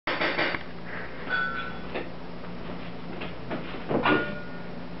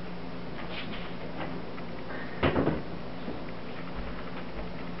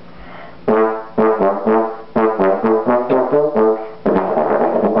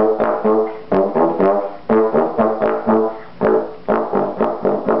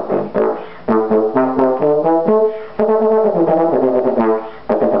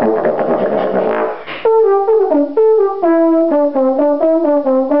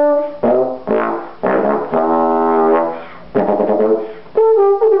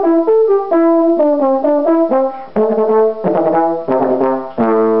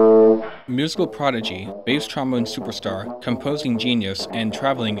musical prodigy, bass trombone superstar, composing genius, and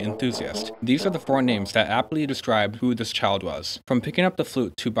traveling enthusiast. These are the four names that aptly describe who this child was. From picking up the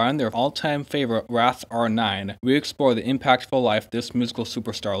flute to buying their all-time favorite Rath R9, we explore the impactful life this musical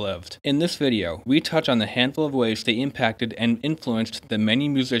superstar lived. In this video, we touch on the handful of ways they impacted and influenced the many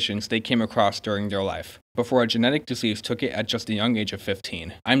musicians they came across during their life, before a genetic disease took it at just the young age of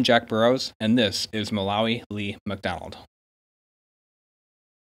 15. I'm Jack Burrows, and this is Malawi Lee McDonald.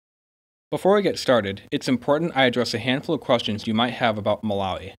 Before we get started, it's important I address a handful of questions you might have about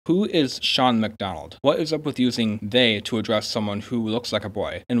Malawi. Who is Sean McDonald? What is up with using they to address someone who looks like a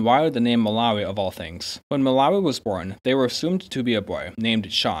boy? And why the name Malawi of all things? When Malawi was born, they were assumed to be a boy,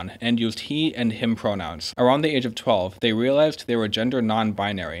 named Sean, and used he and him pronouns. Around the age of 12, they realized they were gender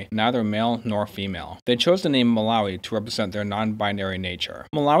non-binary, neither male nor female. They chose the name Malawi to represent their non-binary nature.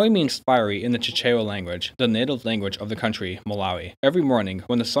 Malawi means fiery in the Chichewa language, the native language of the country, Malawi. Every morning,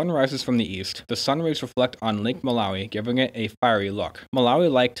 when the sun rises from the east, the sun rays reflect on Lake Malawi, giving it a fiery look.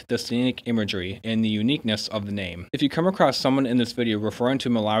 Malawi liked the scenic imagery and the uniqueness of the name. If you come across someone in this video referring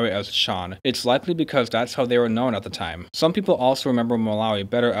to Malawi as Sean, it's likely because that's how they were known at the time. Some people also remember Malawi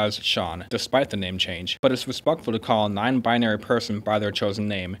better as Sean, despite the name change, but it's respectful to call a non-binary person by their chosen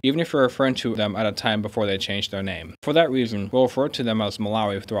name, even if you're referring to them at a time before they changed their name. For that reason, we'll refer to them as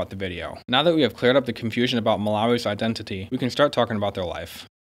Malawi throughout the video. Now that we have cleared up the confusion about Malawi's identity, we can start talking about their life.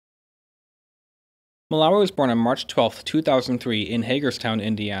 Malawi was born on March 12, 2003 in Hagerstown,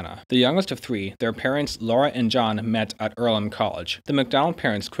 Indiana. The youngest of three, their parents Laura and John met at Earlham College. The McDonald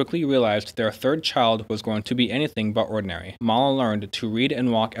parents quickly realized their third child was going to be anything but ordinary. Mala learned to read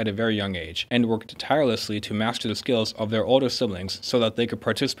and walk at a very young age, and worked tirelessly to master the skills of their older siblings so that they could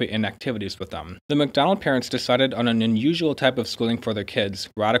participate in activities with them. The McDonald parents decided on an unusual type of schooling for their kids,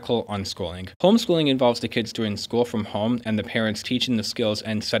 radical unschooling. Homeschooling involves the kids doing school from home and the parents teaching the skills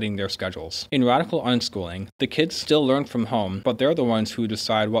and setting their schedules. In radical unschooling, the kids still learn from home, but they're the ones who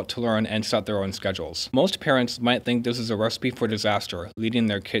decide what to learn and set their own schedules. Most parents might think this is a recipe for disaster, leading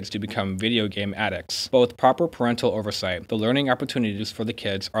their kids to become video game addicts. But with proper parental oversight, the learning opportunities for the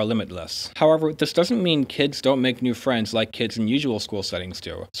kids are limitless. However, this doesn't mean kids don't make new friends like kids in usual school settings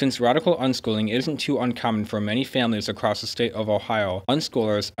do. Since radical unschooling isn't too uncommon for many families across the state of Ohio,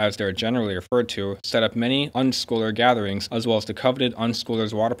 unschoolers, as they're generally referred to, set up many unschooler gatherings, as well as the coveted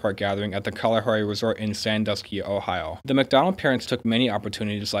Unschoolers Water Park gathering at the Kalahari Resort in Sandusky, Ohio. The McDonald parents took many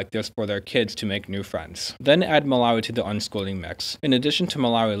opportunities like this for their kids to make new friends. Then add Malawi to the unschooling mix. In addition to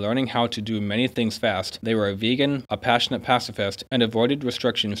Malawi learning how to do many things fast, they were a vegan, a passionate pacifist, and avoided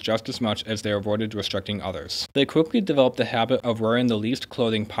restrictions just as much as they avoided restricting others. They quickly developed the habit of wearing the least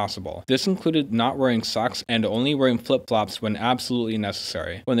clothing possible. This included not wearing socks and only wearing flip-flops when absolutely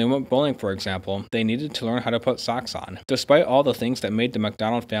necessary. When they went bowling, for example, they needed to learn how to put socks on. Despite all the things that made the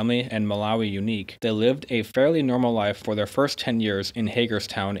McDonald family and Malawi unique, they lived a fairly normal life for their first 10 years in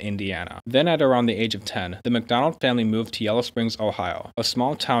Hagerstown, Indiana. Then at around the age of 10, the McDonald family moved to Yellow Springs, Ohio, a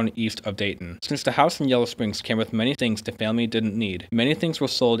small town east of Dayton. Since the house in Yellow Springs came with many things the family didn't need, many things were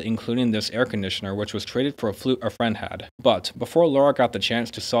sold, including this air conditioner, which was traded for a flute a friend had. But before Laura got the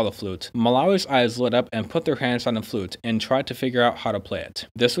chance to sell the flute, Malawi's eyes lit up and put their hands on the flute and tried to figure out how to play it.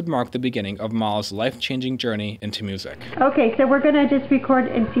 This would mark the beginning of Mala's life-changing journey into music. Okay, so we're gonna just record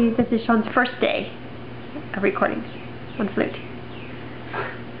and see this is Sean's first day of recordings on flute.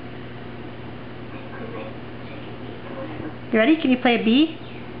 You ready? Can you play a B?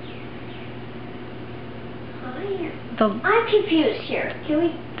 I'm confused here. Can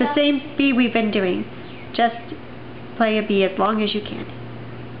we? The same B we've been doing. Just play a B as long as you can.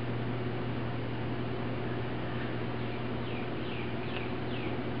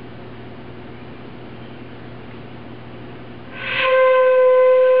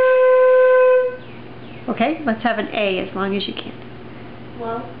 Okay, let's have an A as long as you can.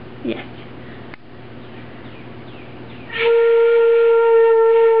 Well. Yes.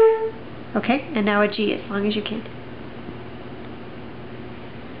 Okay, and now a G as long as you can.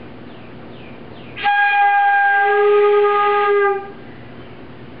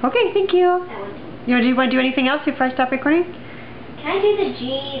 Okay, thank you. You want to do anything else before I stop recording? Can I do the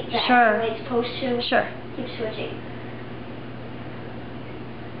G that Sure. it's supposed to? Sure. Keep switching.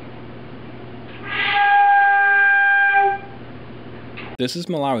 This is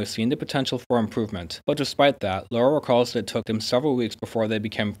Malawi seeing the potential for improvement, but despite that, Laura recalls that it took them several weeks before they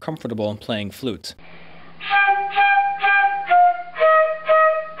became comfortable playing flute.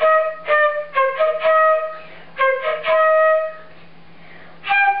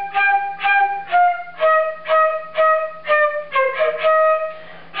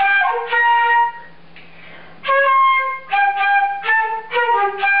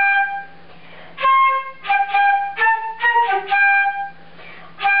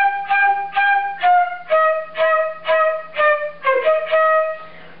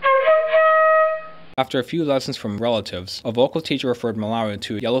 After a few lessons from relatives, a vocal teacher referred Malawi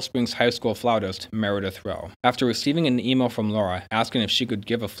to Yellow Springs High School flautist Meredith Rowe. After receiving an email from Laura asking if she could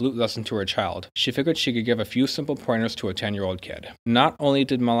give a flute lesson to her child, she figured she could give a few simple pointers to a 10-year-old kid. Not only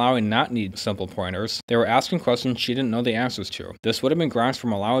did Malawi not need simple pointers, they were asking questions she didn't know the answers to. This would have been grounds for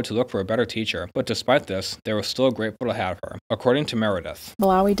Malawi to look for a better teacher, but despite this, they were still grateful to have her. According to Meredith,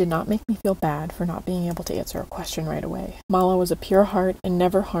 Malawi did not make me feel bad for not being able to answer a question right away. Mala was a pure heart and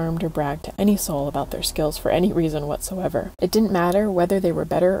never harmed or bragged to any soul about their skills for any reason whatsoever. It didn't matter whether they were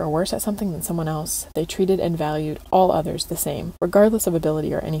better or worse at something than someone else. They treated and valued all others the same, regardless of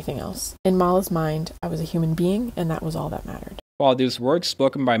ability or anything else. In Mala's mind, I was a human being, and that was all that mattered. While these words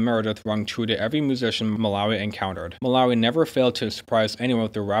spoken by Meredith rung true to every musician Malawi encountered, Malawi never failed to surprise anyone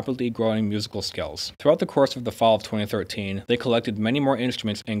with their rapidly growing musical skills. Throughout the course of the fall of 2013, they collected many more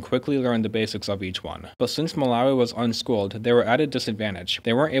instruments and quickly learned the basics of each one. But since Malawi was unschooled, they were at a disadvantage.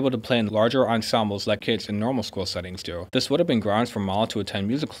 They weren't able to play in larger ensembles like kids in normal school settings do. This would have been grounds for Mala to attend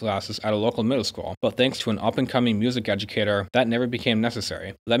music classes at a local middle school, but thanks to an up-and-coming music educator, that never became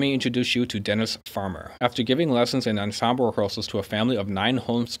necessary. Let me introduce you to Dennis Farmer. After giving lessons and ensemble rehearsals to a family of 9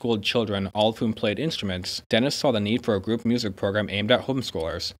 homeschooled children, all of whom played instruments, Dennis saw the need for a group music program aimed at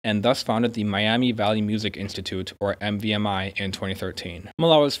homeschoolers, and thus founded the Miami Valley Music Institute, or MVMI, in 2013.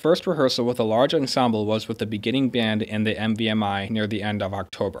 Malawi's first rehearsal with a large ensemble was with the beginning band in the MVMI near the end of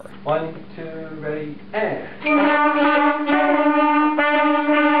October. 1, 2, ready, and...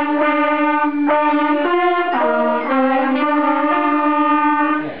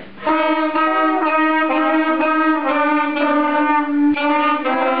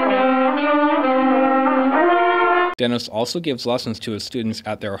 Dennis also gives lessons to his students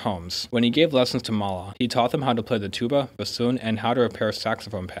at their homes. When he gave lessons to Mala, he taught them how to play the tuba, bassoon, and how to repair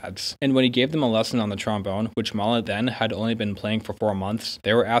saxophone pads. And when he gave them a lesson on the trombone, which Mala then had only been playing for 4 months,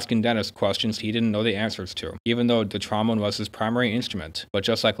 they were asking Dennis questions he didn't know the answers to, even though the trombone was his primary instrument. But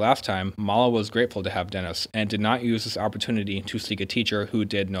just like last time, Mala was grateful to have Dennis, and did not use this opportunity to seek a teacher who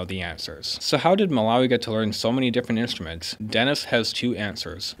did know the answers. So how did Malawi get to learn so many different instruments? Dennis has 2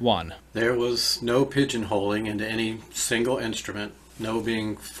 answers. 1. There was no pigeonholing into any single instrument, no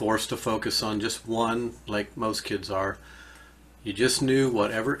being forced to focus on just one like most kids are. You just knew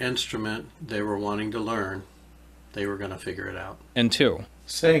whatever instrument they were wanting to learn, they were going to figure it out. And 2.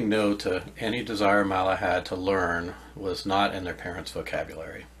 Saying no to any desire Mala had to learn was not in their parents'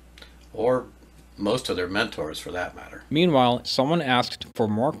 vocabulary, or most of their mentors for that matter. Meanwhile, someone asked for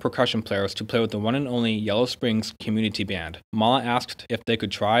more percussion players to play with the one and only Yellow Springs Community Band. Mala asked if they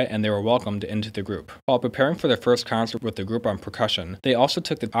could try, and they were welcomed into the group. While preparing for their first concert with the group on percussion, they also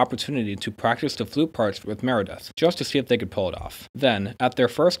took the opportunity to practice the flute parts with Meredith, just to see if they could pull it off. Then, at their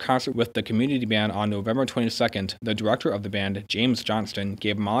first concert with the community band on November 22nd, the director of the band, James Johnston,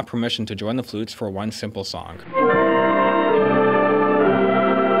 gave Mala permission to join the flutes for one simple song.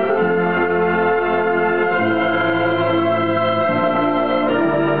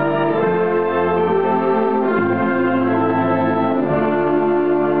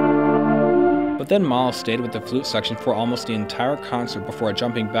 But then Mala stayed with the flute section for almost the entire concert before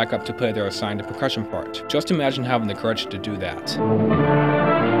jumping back up to play their assigned percussion part. Just imagine having the courage to do that.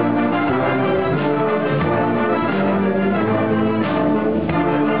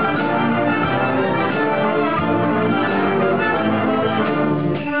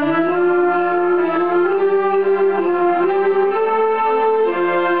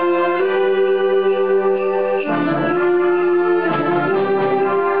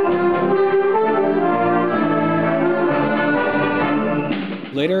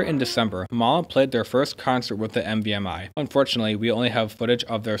 Later in December, Mala played their first concert with the MVMI. Unfortunately, we only have footage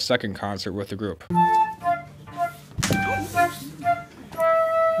of their second concert with the group.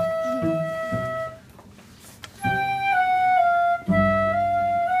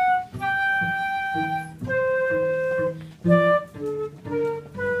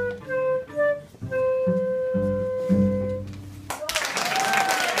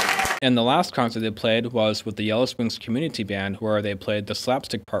 And the last concert they played was with the Yellow Springs Community Band, where they played the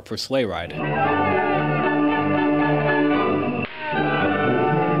slapstick part for Sleigh Ride.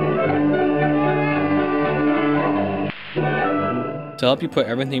 To help you put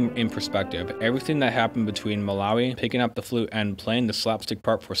everything in perspective, everything that happened between Malawi picking up the flute and playing the slapstick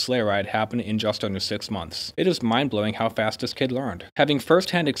part for Sleigh Ride happened in just under 6 months. It is mind-blowing how fast this kid learned. Having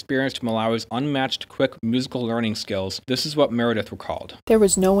first-hand experienced Malawi's unmatched quick musical learning skills, this is what Meredith recalled. There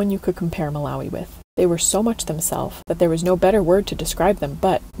was no one you could compare Malawi with. They were so much themselves that there was no better word to describe them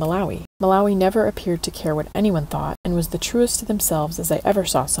but Malawi. Malawi never appeared to care what anyone thought, and was the truest to themselves as I ever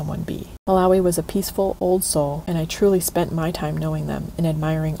saw someone be. Malawi was a peaceful, old soul, and I truly spent my time knowing them in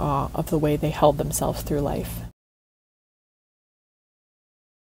admiring awe of the way they held themselves through life.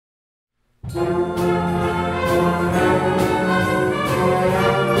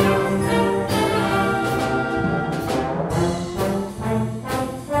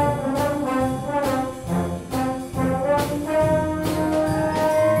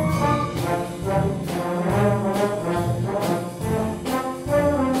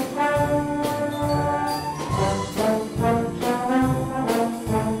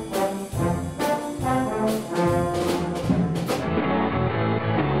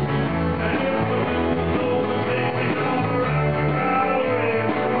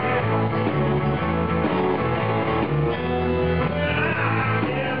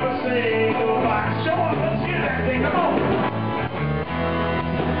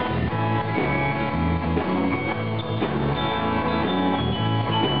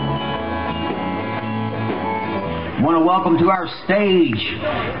 I want to welcome to our stage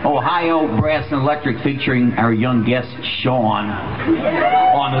Ohio Brass and Electric, featuring our young guest Sean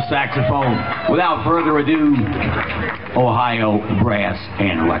on the saxophone. Without further ado, Ohio Brass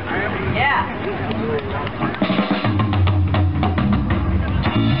and Electric.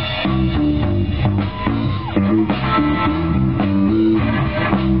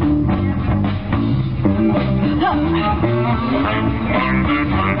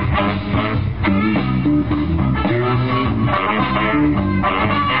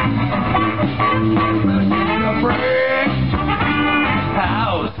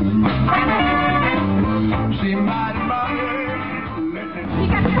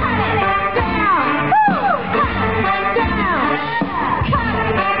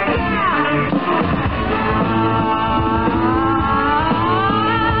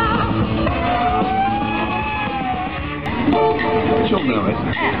 She'll know it.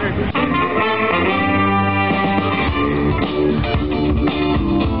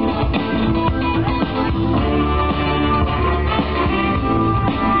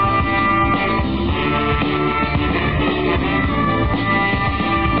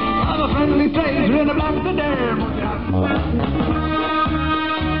 I'm a friendly stranger in a black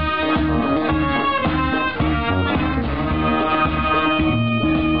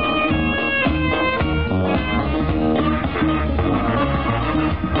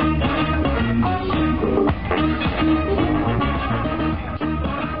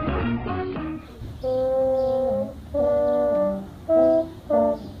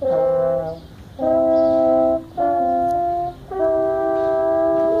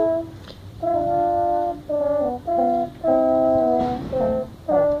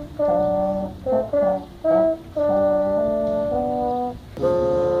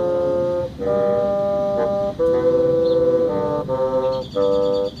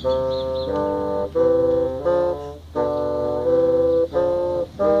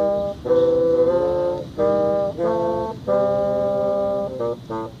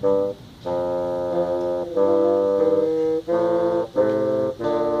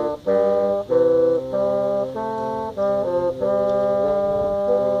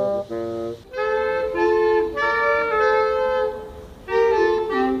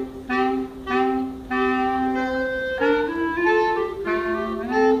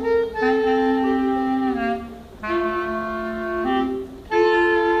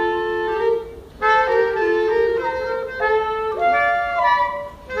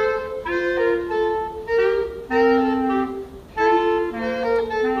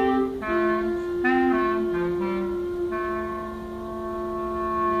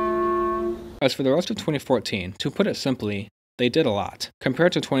As for the rest of 2014, to put it simply, they did a lot.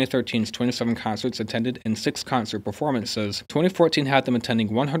 Compared to 2013's 27 concerts attended and 6 concert performances, 2014 had them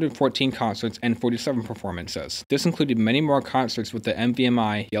attending 114 concerts and 47 performances. This included many more concerts with the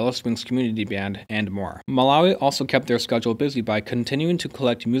MVMI, Yellow Springs Community Band, and more. Malawi also kept their schedule busy by continuing to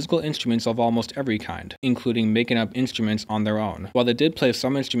collect musical instruments of almost every kind, including making up instruments on their own. While they did play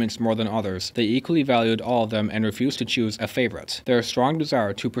some instruments more than others, they equally valued all of them and refused to choose a favorite. Their strong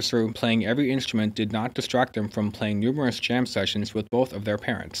desire to pursue playing every instrument did not distract them from playing numerous jam sessions with both of their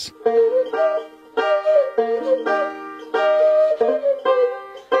parents.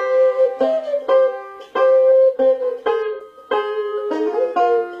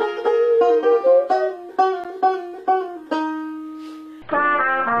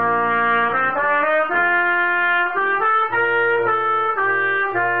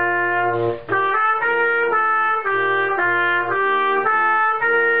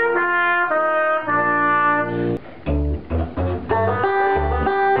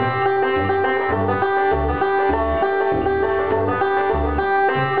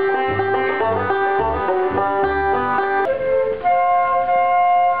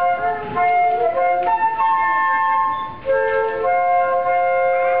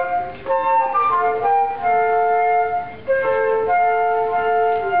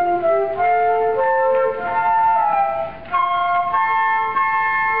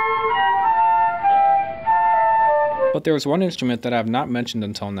 But there is one instrument that I have not mentioned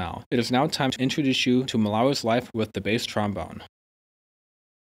until now. It is now time to introduce you to Malawi's life with the bass trombone.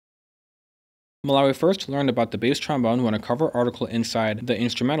 Malawi first learned about the bass trombone when a cover article inside The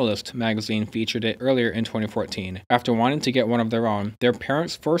Instrumentalist magazine featured it earlier in 2014. After wanting to get one of their own, their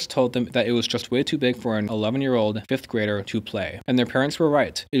parents first told them that it was just way too big for an 11-year-old 5th grader to play. And their parents were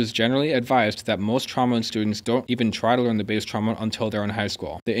right. It is generally advised that most trombone students don't even try to learn the bass trombone until they're in high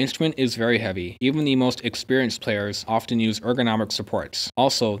school. The instrument is very heavy. Even the most experienced players often use ergonomic supports.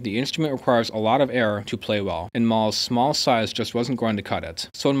 Also, the instrument requires a lot of air to play well, and Mal's small size just wasn't going to cut it.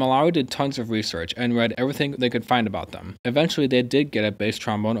 So Malawi did tons of research and read everything they could find about them. Eventually, they did get a bass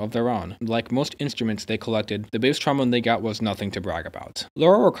trombone of their own. Like most instruments they collected, the bass trombone they got was nothing to brag about.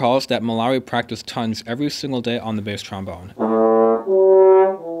 Laura recalls that Malawi practiced tons every single day on the bass trombone.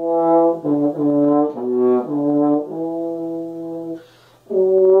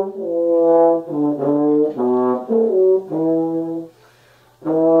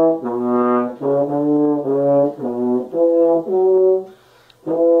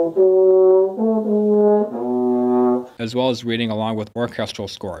 As well as reading along with orchestral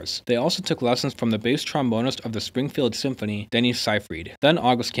scores. They also took lessons from the bass trombonist of the Springfield Symphony, Denny Seyfried. Then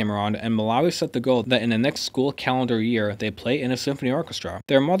August came around, and Malawi set the goal that in the next school calendar year, they play in a symphony orchestra.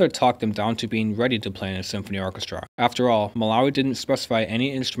 Their mother talked them down to being ready to play in a symphony orchestra. After all, Malawi didn't specify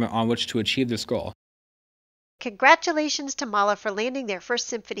any instrument on which to achieve this goal. Congratulations to Mala for landing their first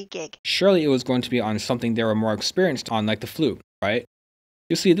symphony gig. Surely it was going to be on something they were more experienced on, like the flute, right?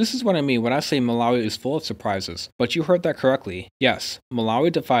 You see, this is what I mean when I say Malawi is full of surprises. But you heard that correctly. Yes, Malawi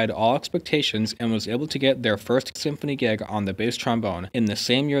defied all expectations and was able to get their first symphony gig on the bass trombone in the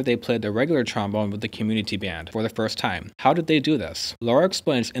same year they played the regular trombone with the community band for the first time. How did they do this? Laura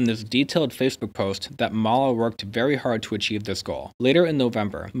explains in this detailed Facebook post that Mala worked very hard to achieve this goal. Later in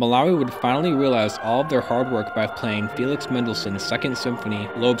November, Malawi would finally realize all of their hard work by playing Felix Mendelssohn's Second Symphony,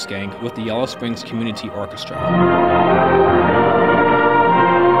 Lobsgang, with the Yellow Springs Community Orchestra.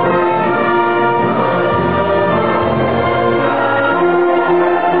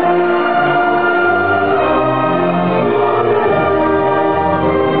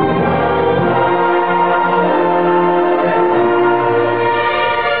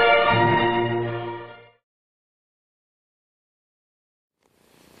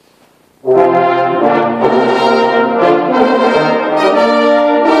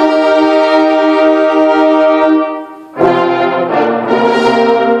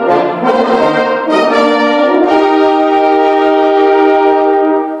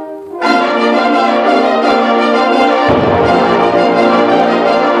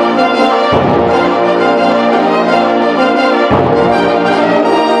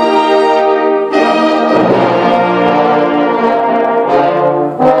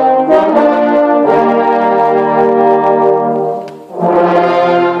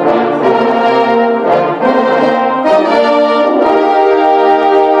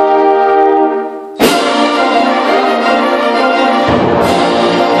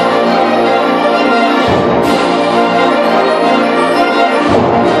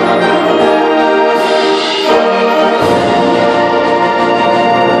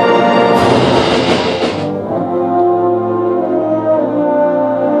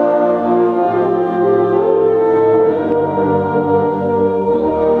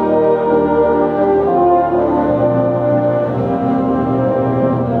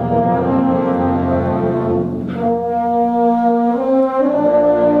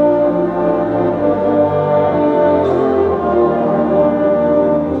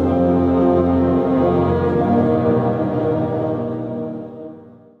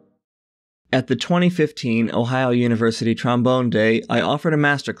 At the 2015 Ohio University Trombone Day, I offered a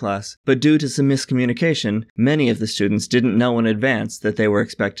masterclass, but due to some miscommunication, many of the students didn't know in advance that they were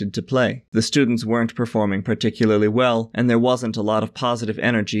expected to play. The students weren't performing particularly well, and there wasn't a lot of positive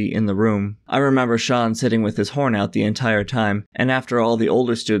energy in the room. I remember Sean sitting with his horn out the entire time, and after all the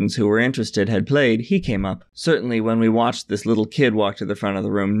older students who were interested had played, he came up. Certainly when we watched this little kid walk to the front of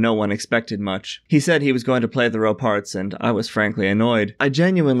the room, no one expected much. He said he was going to play the row parts, and I was frankly annoyed. I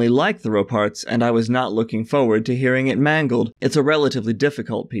genuinely liked the row parts, and I was not looking forward to hearing it mangled. It's a relatively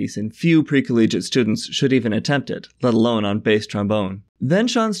difficult piece, and few pre-collegiate students should even attempt it, let alone on bass trombone. Then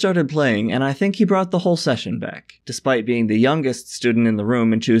Sean started playing, and I think he brought the whole session back. Despite being the youngest student in the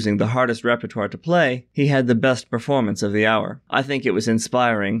room and choosing the hardest repertoire to play, he had the best performance of the hour. I think it was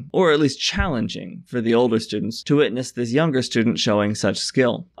inspiring, or at least challenging, for the older students to witness this younger student showing such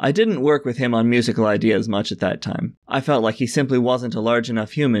skill. I didn't work with him on musical ideas much at that time. I felt like he simply wasn't a large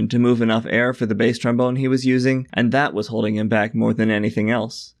enough human to move enough air for the bass trombone he was using, and that was holding him back more than anything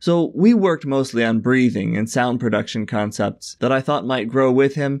else. So we worked mostly on breathing and sound production concepts that I thought might grow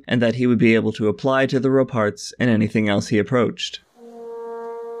with him and that he would be able to apply to the row parts and anything else he approached.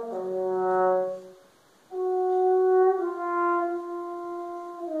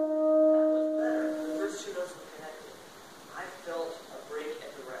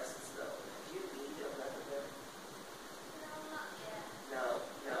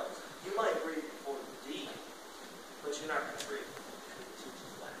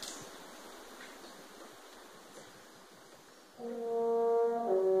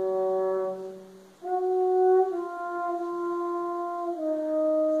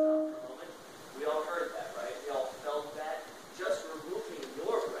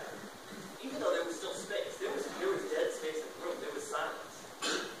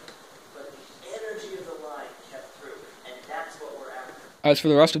 As for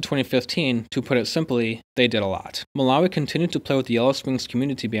the rest of 2015, to put it simply, they did a lot. Malawi continued to play with the Yellow Springs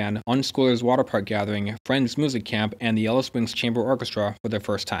Community Band, Unschoolers Water Park Gathering, Friends Music Camp, and the Yellow Springs Chamber Orchestra for their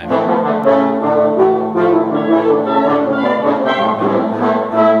first time.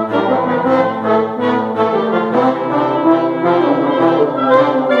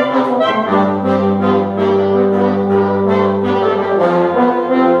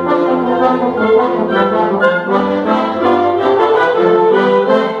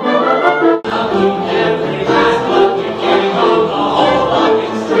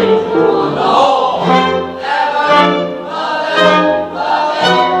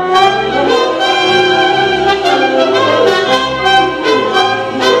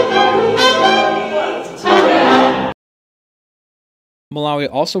 Malawi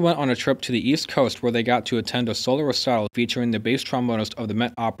also went on a trip to the East Coast where they got to attend a solo recital featuring the bass trombonist of the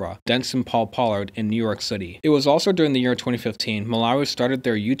Met Opera, Denson Paul Pollard, in New York City. It was also during the year 2015, Malawi started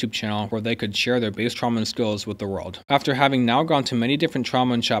their YouTube channel where they could share their bass trombone skills with the world. After having now gone to many different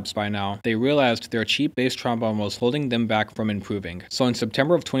trombone shops by now, they realized their cheap bass trombone was holding them back from improving. So in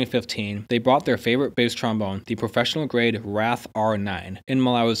September of 2015, they bought their favorite bass trombone, the professional grade Wrath R9. In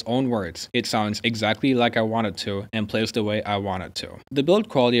Malawi's own words, it sounds exactly like I want it to and plays the way I want it to. The build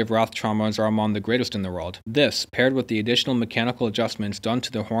quality of Wrath trombones are among the greatest in the world. This, paired with the additional mechanical adjustments done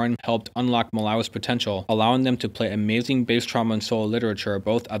to the horn, helped unlock Malawi's potential, allowing them to play amazing bass trombone solo literature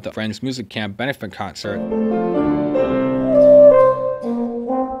both at the Friends Music Camp benefit concert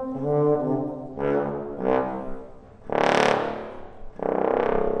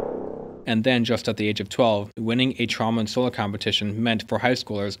and then just at the age of 12, winning a trombone solo competition meant for high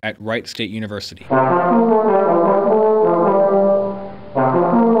schoolers at Wright State University.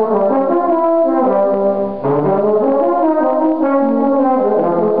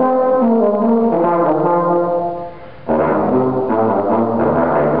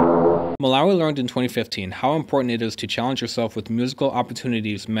 Malawi learned in 2015 how important it is to challenge yourself with musical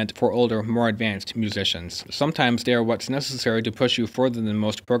opportunities meant for older, more advanced musicians. Sometimes they are what's necessary to push you further than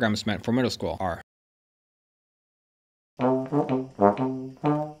most programs meant for middle school are.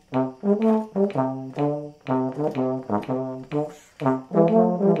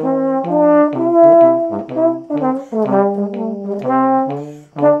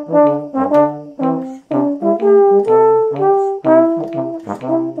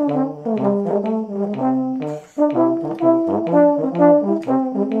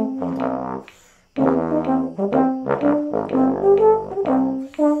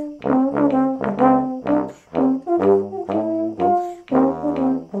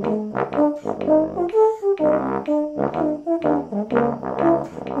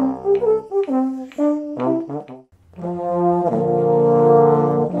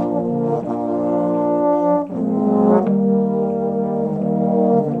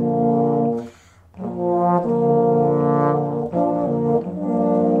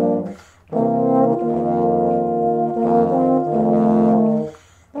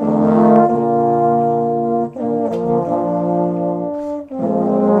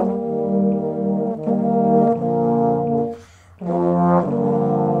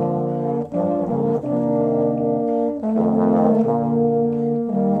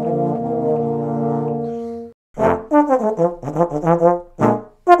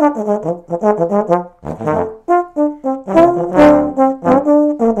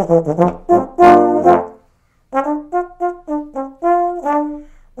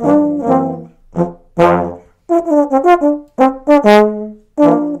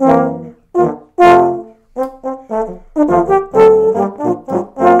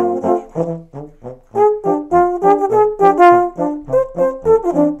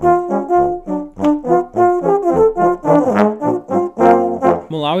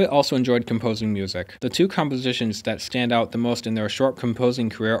 Malawi also enjoyed composing music. The two compositions that stand out the most in their short composing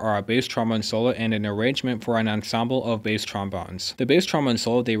career are a bass trombone solo and an arrangement for an ensemble of bass trombones. The bass trombone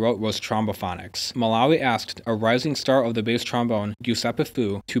solo they wrote was Trombophonics. Malawi asked a rising star of the bass trombone, Giuseppe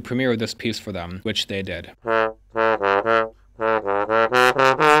Fu, to premiere this piece for them, which they did.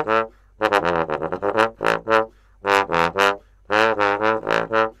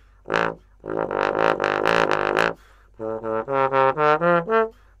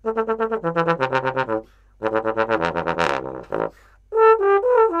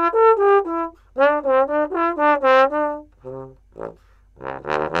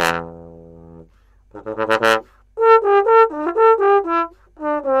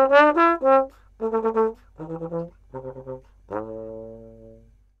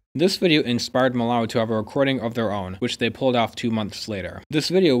 This video inspired Malawi to have a recording of their own, which they pulled off 2 months later. This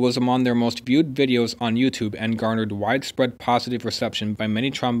video was among their most viewed videos on YouTube and garnered widespread positive reception by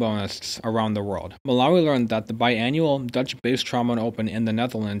many trombonists around the world. Malawi learned that the biannual Dutch Bass Trombone Open in the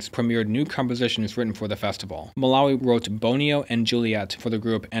Netherlands premiered new compositions written for the festival. Malawi wrote Bonio and Juliet for the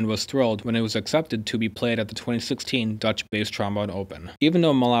group and was thrilled when it was accepted to be played at the 2016 Dutch Bass Trombone Open. Even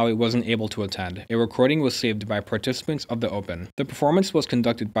though Malawi wasn't able to attend, a recording was saved by participants of the Open. The performance was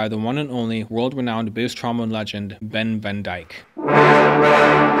conducted by the one and only world-renowned bass trombone legend Ben Van Dyke.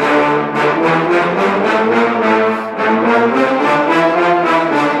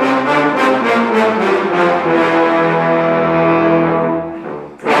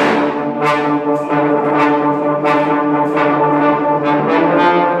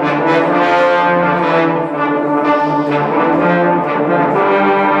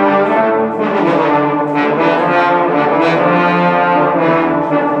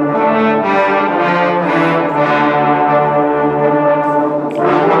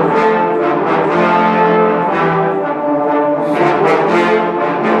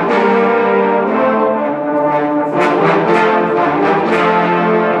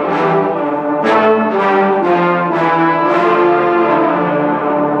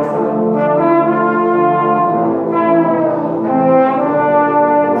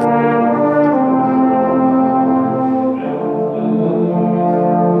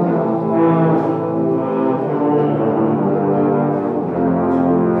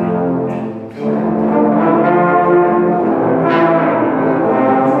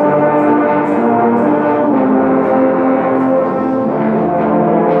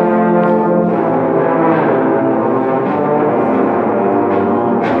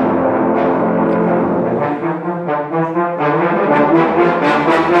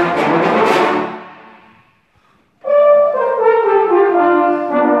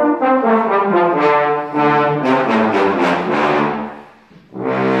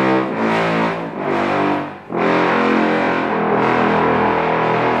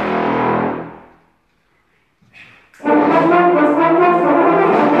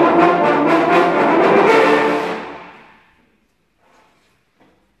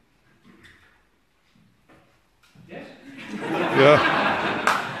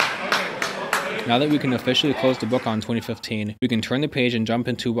 Now that we can officially close the book on 2015, we can turn the page and jump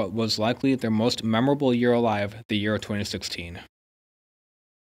into what was likely their most memorable year alive, the year 2016.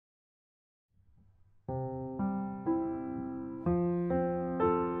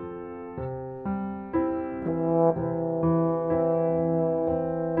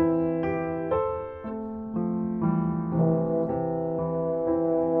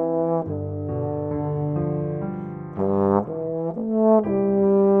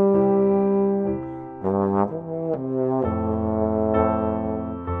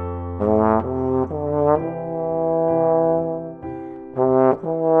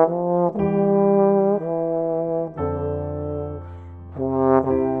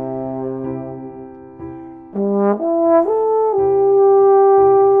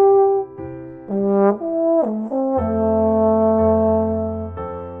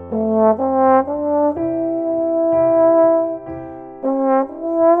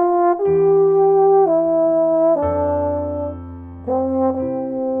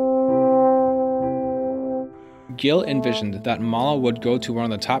 Gil envisioned that Mala would go to one of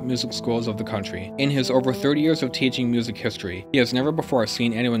the top music schools of the country. In his over 30 years of teaching music history, he has never before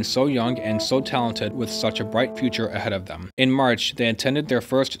seen anyone so young and so talented with such a bright future ahead of them. In March, they attended their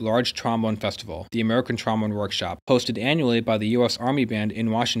first large trombone festival, the American Trombone Workshop, hosted annually by the U.S. Army Band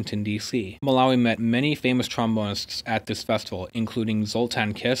in Washington, D.C. Malawi met many famous trombonists at this festival, including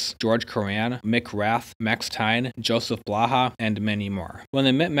Zoltan Kiss, George Coran, Mick Rath, Max Tyne, Joseph Blaha, and many more. When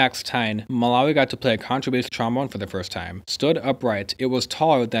they met Max Tyne, Malawi got to play a contrabass trombone for the first time. Stood upright, it was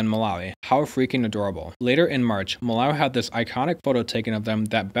taller than Malawi. How freaking adorable. Later in March, Malawi had this iconic photo taken of them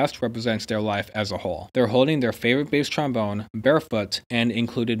that best represents their life as a whole. They're holding their favorite bass trombone, barefoot, and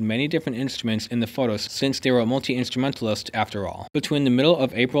included many different instruments in the photos since they were a multi-instrumentalist after all. Between the middle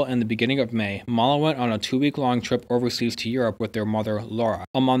of April and the beginning of May, Mala went on a 2-week-long trip overseas to Europe with their mother, Laura.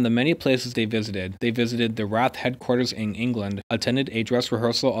 Among the many places they visited the Rath headquarters in England, attended a dress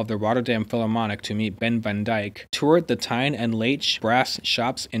rehearsal of the Rotterdam Philharmonic to meet Ben van Dyck, toured the Tyne and Leitch brass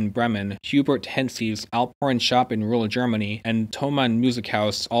shops in Bremen, Hubert Hense's Alphorn shop in rural Germany, and Thomann Music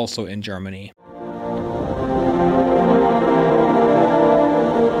House also in Germany.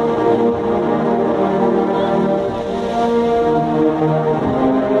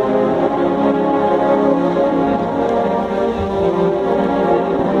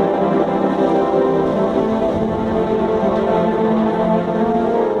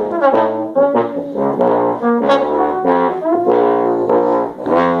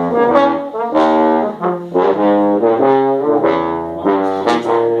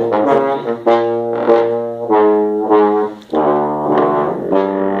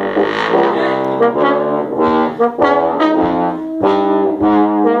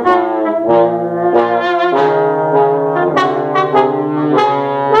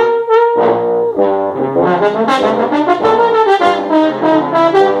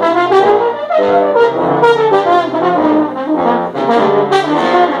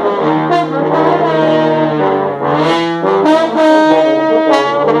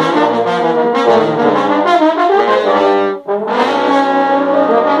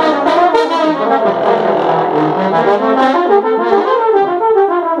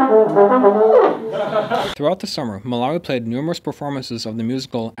 Throughout the summer, Malawi played numerous performances of the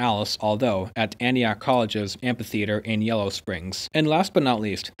musical Alice, Although, at Antioch College's amphitheater in Yellow Springs. And last but not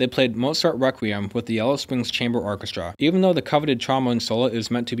least, they played Mozart Requiem with the Yellow Springs Chamber Orchestra. Even though the coveted trombone solo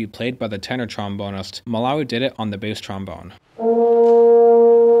is meant to be played by the tenor trombonist, Malawi did it on the bass trombone.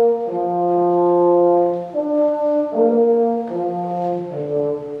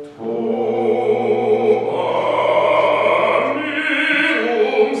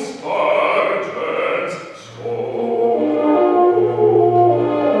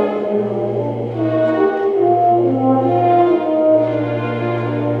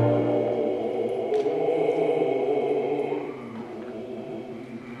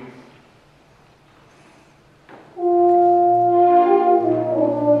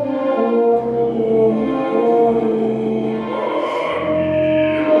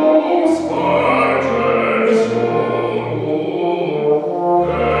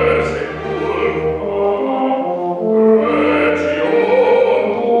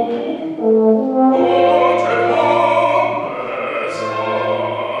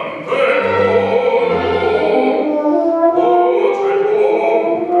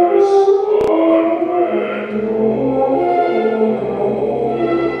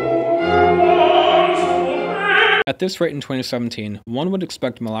 At this rate in 2017, one would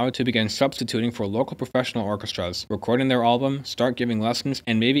expect Malawi to begin substituting for local professional orchestras, recording their album, start giving lessons,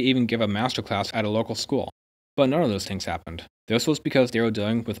 and maybe even give a masterclass at a local school. But none of those things happened. This was because they were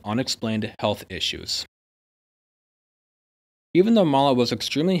dealing with unexplained health issues. Even though Mala was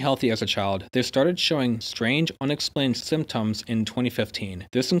extremely healthy as a child, they started showing strange, unexplained symptoms in 2015.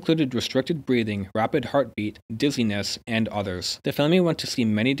 This included restricted breathing, rapid heartbeat, dizziness, and others. The family went to see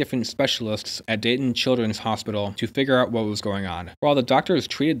many different specialists at Dayton Children's Hospital to figure out what was going on. While the doctors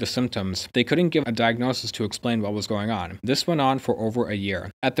treated the symptoms, they couldn't give a diagnosis to explain what was going on. This went on for over a year.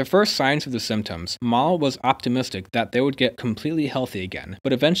 At the first signs of the symptoms, Mala was optimistic that they would get completely healthy again,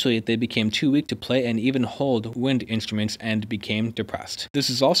 but eventually they became too weak to play and even hold wind instruments and became depressed.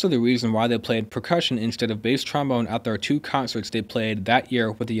 This is also the reason why they played percussion instead of bass trombone at their 2 concerts they played that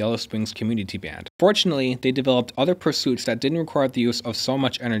year with the Yellow Springs Community Band. Fortunately, they developed other pursuits that didn't require the use of so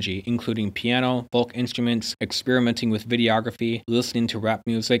much energy, including piano, folk instruments, experimenting with videography, listening to rap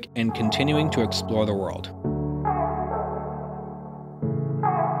music, and continuing to explore the world.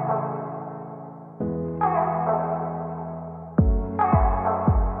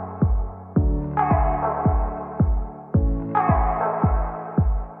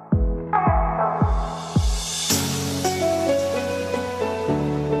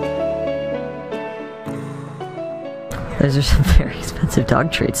 Those are some very expensive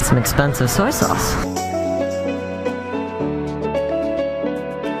dog treats, some expensive soy sauce.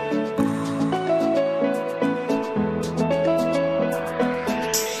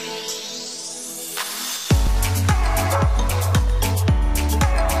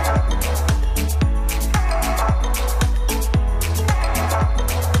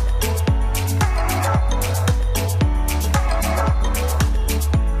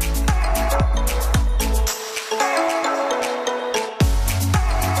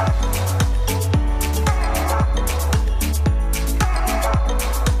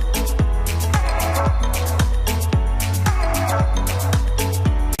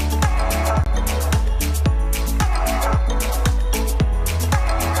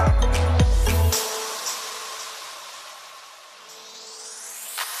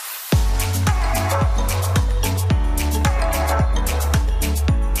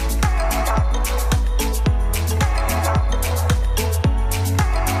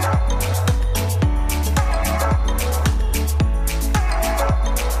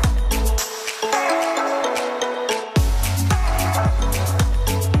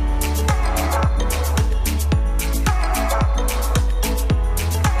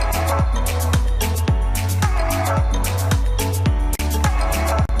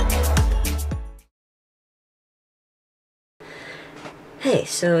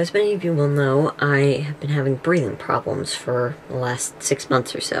 so as many of you will know, I have been having breathing problems for the last 6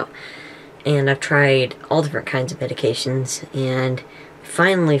 months or so. And I've tried all different kinds of medications, and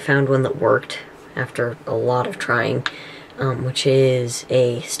finally found one that worked after a lot of trying, which is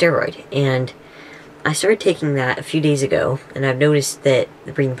a steroid. And I started taking that a few days ago, and I've noticed that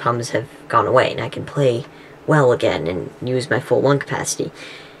the breathing problems have gone away, and I can play well again and use my full lung capacity.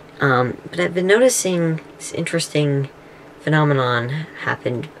 But I've been noticing this interesting phenomenon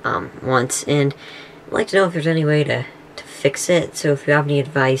happened once, and I'd like to know if there's any way to fix it. So if you have any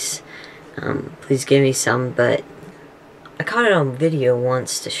advice, please give me some. But I caught it on video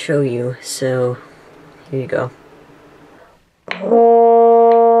once to show you, so here you go.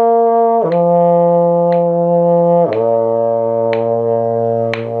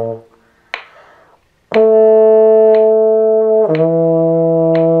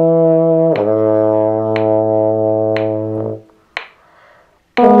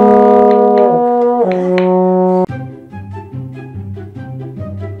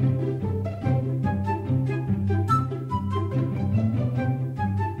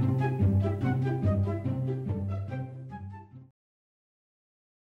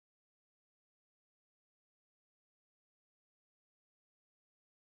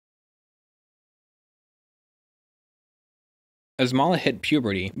 As Mala hit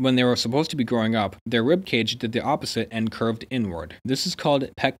puberty, when they were supposed to be growing up, their ribcage did the opposite and curved inward. This is called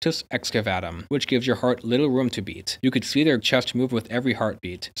pectus excavatum, which gives your heart little room to beat. You could see their chest move with every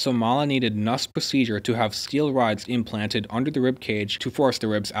heartbeat, so Mala needed Nuss procedure to have steel rods implanted under the ribcage to force the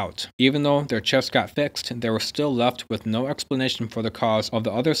ribs out. Even though their chest got fixed, they were still left with no explanation for the cause of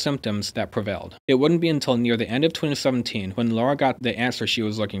the other symptoms that prevailed. It wouldn't be until near the end of 2017 when Laura got the answer she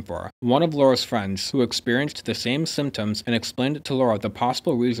was looking for. One of Laura's friends, who experienced the same symptoms and explained to Laura the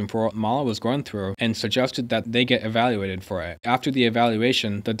possible reason for what Mala was going through, and suggested that they get evaluated for it. After the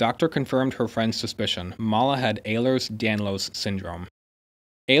evaluation, the doctor confirmed her friend's suspicion. Mala had Ehlers-Danlos syndrome.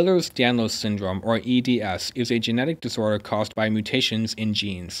 Ehlers-Danlos syndrome, or EDS, is a genetic disorder caused by mutations in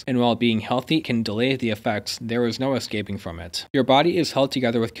genes, and while being healthy can delay the effects, there is no escaping from it. Your body is held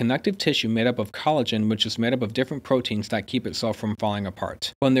together with connective tissue made up of collagen, which is made up of different proteins that keep itself from falling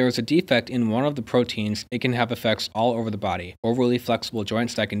apart. When there is a defect in one of the proteins, it can have effects all over the body. Overly flexible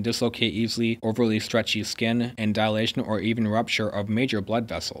joints that can dislocate easily, overly stretchy skin, and dilation or even rupture of major blood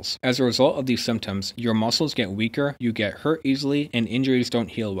vessels. As a result of these symptoms, your muscles get weaker, you get hurt easily, and injuries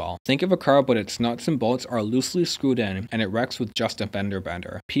don't heal well. Think of a car but its nuts and bolts are loosely screwed in and it wrecks with just a fender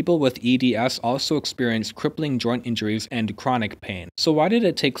bender. People with EDS also experience crippling joint injuries and chronic pain. So why did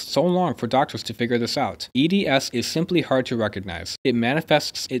it take so long for doctors to figure this out? EDS is simply hard to recognize. It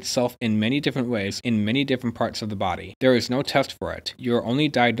manifests itself in many different ways in many different parts of the body. There is no test for it. You are only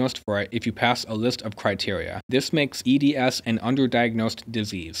diagnosed for it if you pass a list of criteria. This makes EDS an underdiagnosed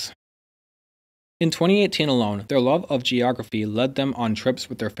disease. In 2018 alone, their love of geography led them on trips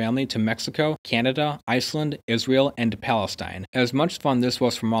with their family to Mexico, Canada, Iceland, Israel, and Palestine. As much fun this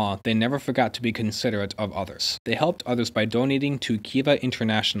was for Mala, they never forgot to be considerate of others. They helped others by donating to Kiva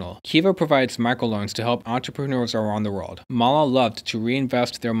International. Kiva provides microloans to help entrepreneurs around the world. Mala loved to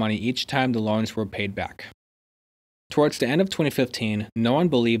reinvest their money each time the loans were paid back. Towards the end of 2015, no one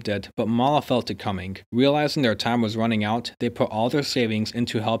believed it, but Mala felt it coming. Realizing their time was running out, they put all their savings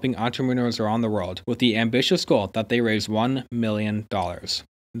into helping entrepreneurs around the world, with the ambitious goal that they raise $1 million.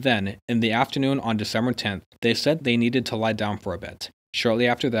 Then, in the afternoon on December 10th, they said they needed to lie down for a bit. Shortly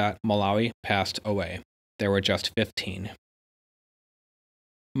after that, Malawi passed away. They were just 15.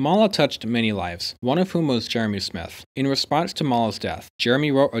 Mala touched many lives, one of whom was Jeremy Smith. In response to Mala's death,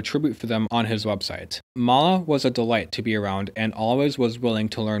 Jeremy wrote a tribute for them on his website. Mala was a delight to be around and always was willing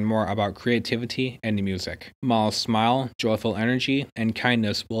to learn more about creativity and music. Mala's smile, joyful energy, and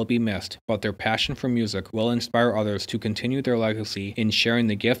kindness will be missed, but their passion for music will inspire others to continue their legacy in sharing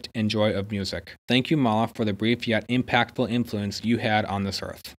the gift and joy of music. Thank you, Mala, for the brief yet impactful influence you had on this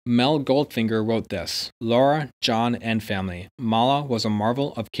earth. Mel Goldfinger wrote this: Laura, John, and family. Mala was a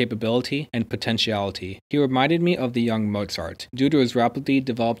marvel of capability and potentiality. He reminded me of the young Mozart, due to his rapidly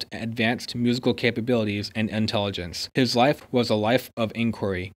developed advanced musical capabilities and intelligence. His life was a life of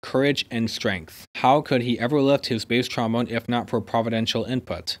inquiry, courage, and strength. How could he ever lift his bass trombone if not for providential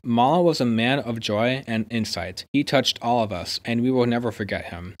input? Mala was a man of joy and insight. He touched all of us, and we will never forget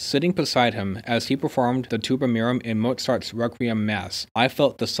him. Sitting beside him as he performed the tuba mirum in Mozart's Requiem Mass, I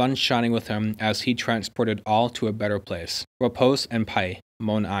felt the sun shining with him as he transported all to a better place. Repose en paix,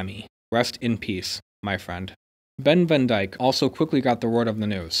 mon ami. Rest in peace, my friend. Ben Van Dyke also quickly got the word of the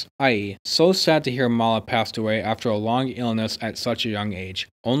news, i.e., so sad to hear Mala passed away after a long illness at such a young age.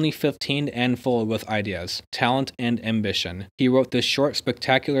 Only 15 and full with ideas, talent, and ambition. He wrote this short,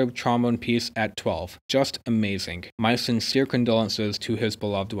 spectacular trombone piece at 12. Just amazing. My sincere condolences to his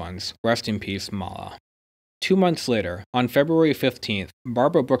beloved ones. Rest in peace, Mala. 2 months later, on February 15th,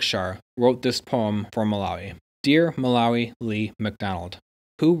 Barbara Brookshire wrote this poem for Malawi. Dear Malawi Lee McDonald,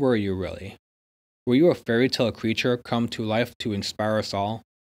 who were you really? Were you a fairy tale creature come to life to inspire us all?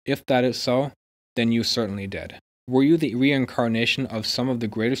 If that is so, then you certainly did. Were you the reincarnation of some of the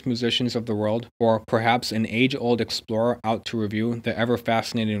greatest musicians of the world, or perhaps an age-old explorer out to review the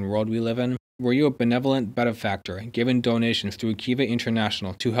ever-fascinating world we live in? Were you a benevolent benefactor, giving donations to Akiva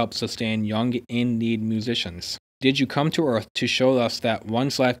International to help sustain young, in-need musicians? Did you come to Earth to show us that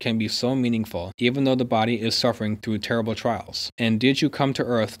one's life can be so meaningful, even though the body is suffering through terrible trials? And did you come to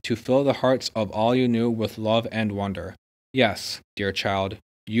Earth to fill the hearts of all you knew with love and wonder? Yes, dear child,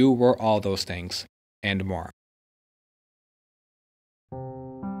 you were all those things, and more.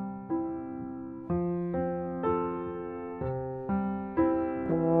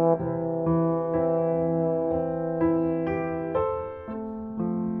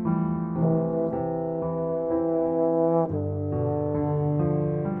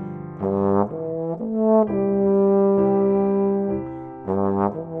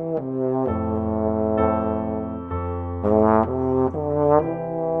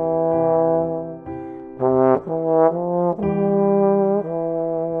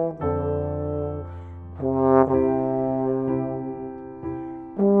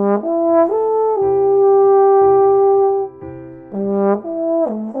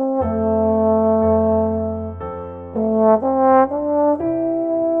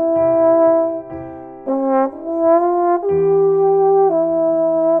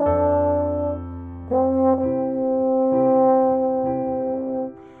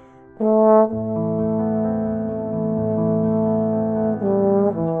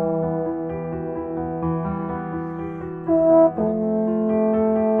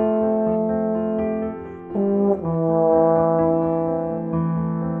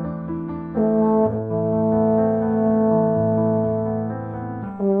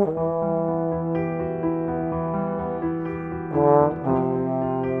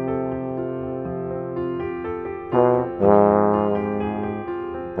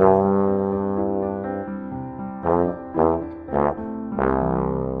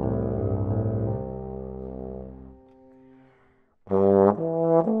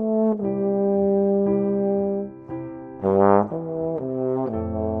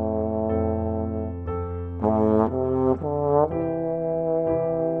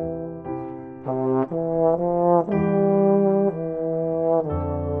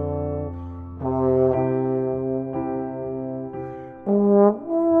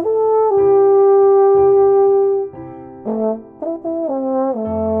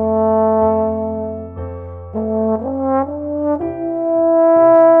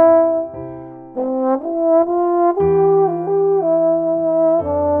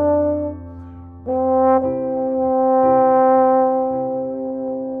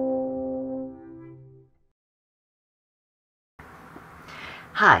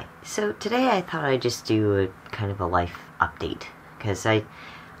 Hi, so today I thought I'd just do a kind of a life update, because I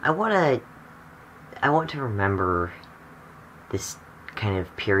want to remember this kind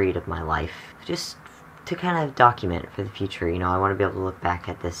of period of my life, just to kind of document for the future. You know, I want to be able to look back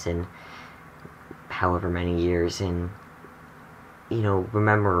at this in however many years and, you know,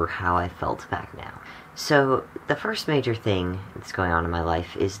 remember how I felt back now. So the first major thing that's going on in my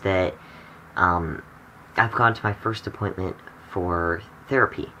life is that I've gone to my first appointment for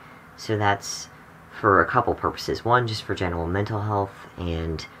therapy. So that's for a couple purposes. One, just for general mental health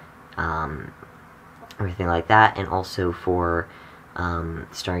and everything like that, and also for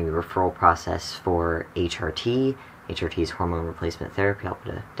starting the referral process for HRT. HRT is hormone replacement therapy. I'll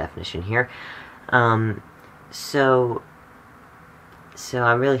put a definition here. So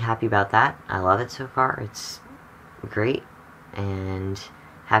I'm really happy about that. I love it so far. It's great, and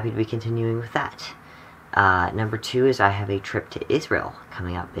happy to be continuing with that. Number 2 is I have a trip to Israel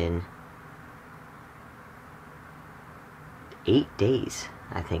coming up in 8 days,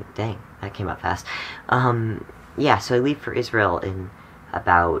 I think. Dang, that came up fast. Yeah, so I leave for Israel in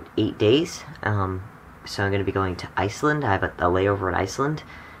about 8 days. So I'm going to be going to Iceland. I have a layover in Iceland,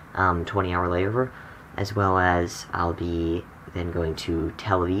 20-hour layover, as well as I'll be then going to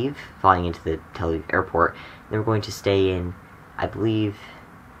Tel Aviv, flying into the Tel Aviv airport. Then we're going to stay in, I believe,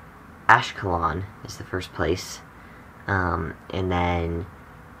 Ashkelon is the first place, and then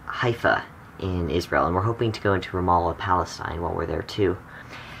Haifa in Israel, and we're hoping to go into Ramallah, Palestine while we're there too.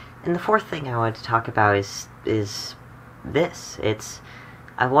 And the fourth thing I wanted to talk about is this.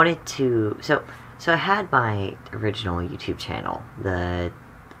 I wanted to, so I had my original YouTube channel.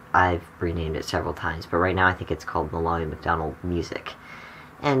 I've renamed it several times, but right now I think it's called Malawi McDonald Music.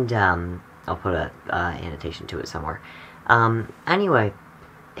 And I'll put a annotation to it somewhere. Anyway,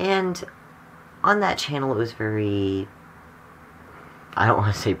 and on that channel it was very, I don't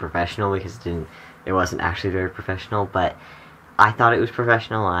want to say professional because it wasn't actually very professional, but I thought it was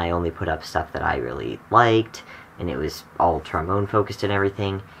professional, and I only put up stuff that I really liked, and it was all trombone focused and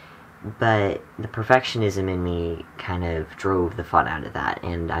everything. But the perfectionism in me kind of drove the fun out of that,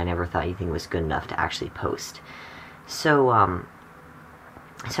 and I never thought anything was good enough to actually post. So I'm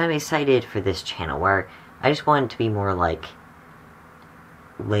excited for this channel, where I just want it to be more like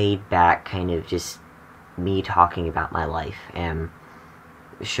laid back, kind of just me talking about my life and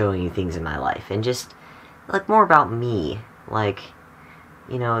showing you things in my life, and just like more about me. Like,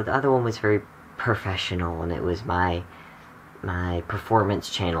 you know, the other one was very professional, and it was my performance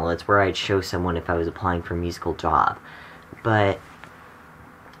channel. It's where I'd show someone if I was applying for a musical job. But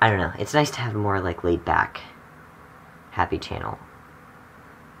I don't know, it's nice to have a more like laid back, happy channel.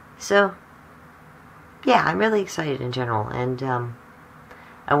 So yeah, I'm really excited in general, and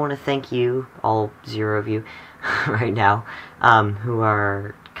I want to thank you, all 0 of you right now, who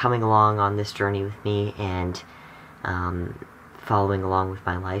are coming along on this journey with me, and following along with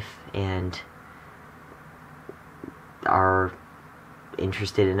my life, and are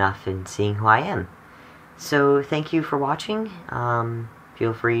interested enough in seeing who I am. So thank you for watching.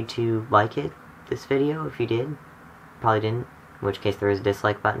 Feel free to like this video if you did. Probably didn't, in which case there is a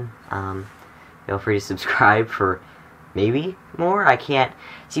dislike button. Feel free to subscribe for maybe more. I can't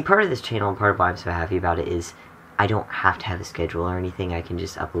see, part of this channel, and part of why I'm so happy about it is I don't have to have a schedule or anything. I can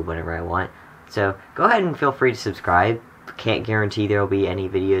just upload whenever I want. So go ahead and feel free to subscribe. Can't guarantee there will be any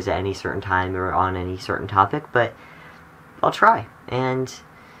videos at any certain time or on any certain topic, but I'll try, and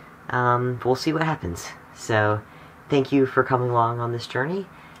we'll see what happens. So thank you for coming along on this journey,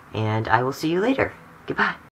 and I will see you later. Goodbye.